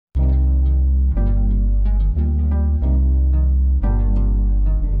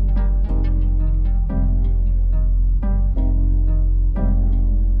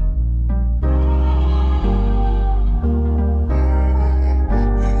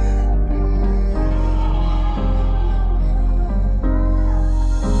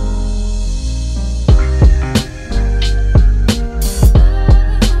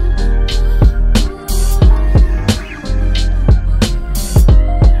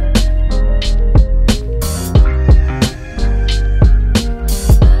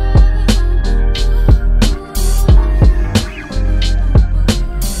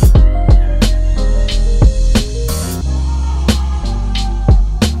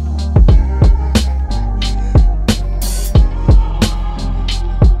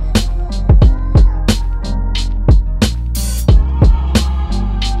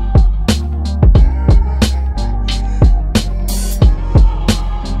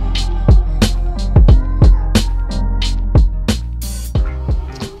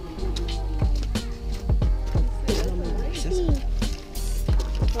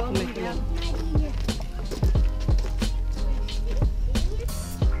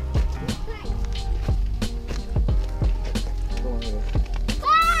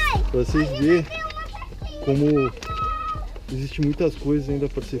Para vocês verem como existe muitas coisas ainda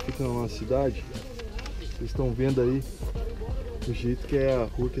para ser feitas na nossa cidade. Vocês estão vendo aí o jeito que é a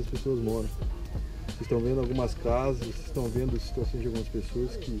rua que as pessoas moram. Vocês estão vendo algumas casas, vocês estão vendo situações de algumas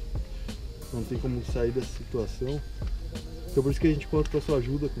pessoas que não tem como sair dessa situação. Então por isso que a gente conta com a sua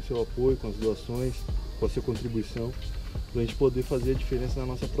ajuda, com o seu apoio, com as doações, com a sua contribuição, para a gente poder fazer a diferença na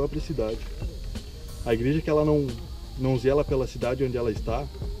nossa própria cidade. A igreja que ela não zela pela cidade onde ela está,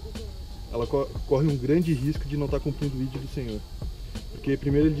 ela corre um grande risco de não estar cumprindo o ídolo do Senhor. Porque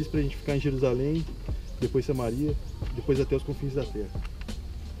primeiro ele diz para a gente ficar em Jerusalém, depois Samaria, depois até os confins da terra.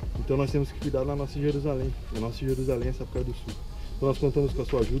 Então nós temos que cuidar da nossa Jerusalém. A nossa Jerusalém é Sapucaia do Sul. Então nós contamos com a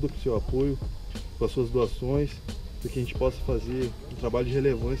sua ajuda, com o seu apoio, com as suas doações, para que a gente possa fazer um trabalho de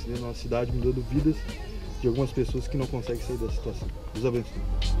relevância dentro da nossa cidade, mudando vidas de algumas pessoas que não conseguem sair dessa situação. Deus abençoe.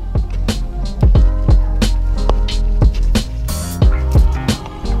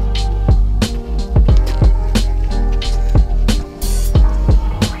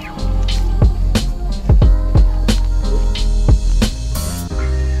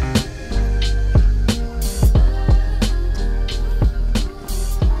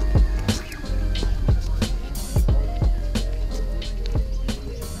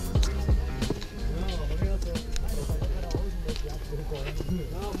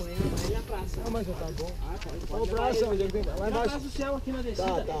 Mas já tá bom. Vamos Praça, onde é que tem? Lá embaixo. Praça do céu aqui na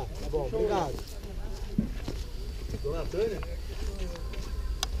descida. Tá bom, obrigado. Dona Tânia?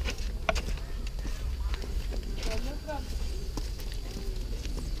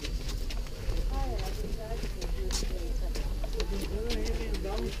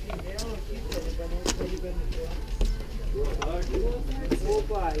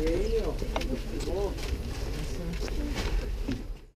 Opa, e aí, meu? Tudo bom?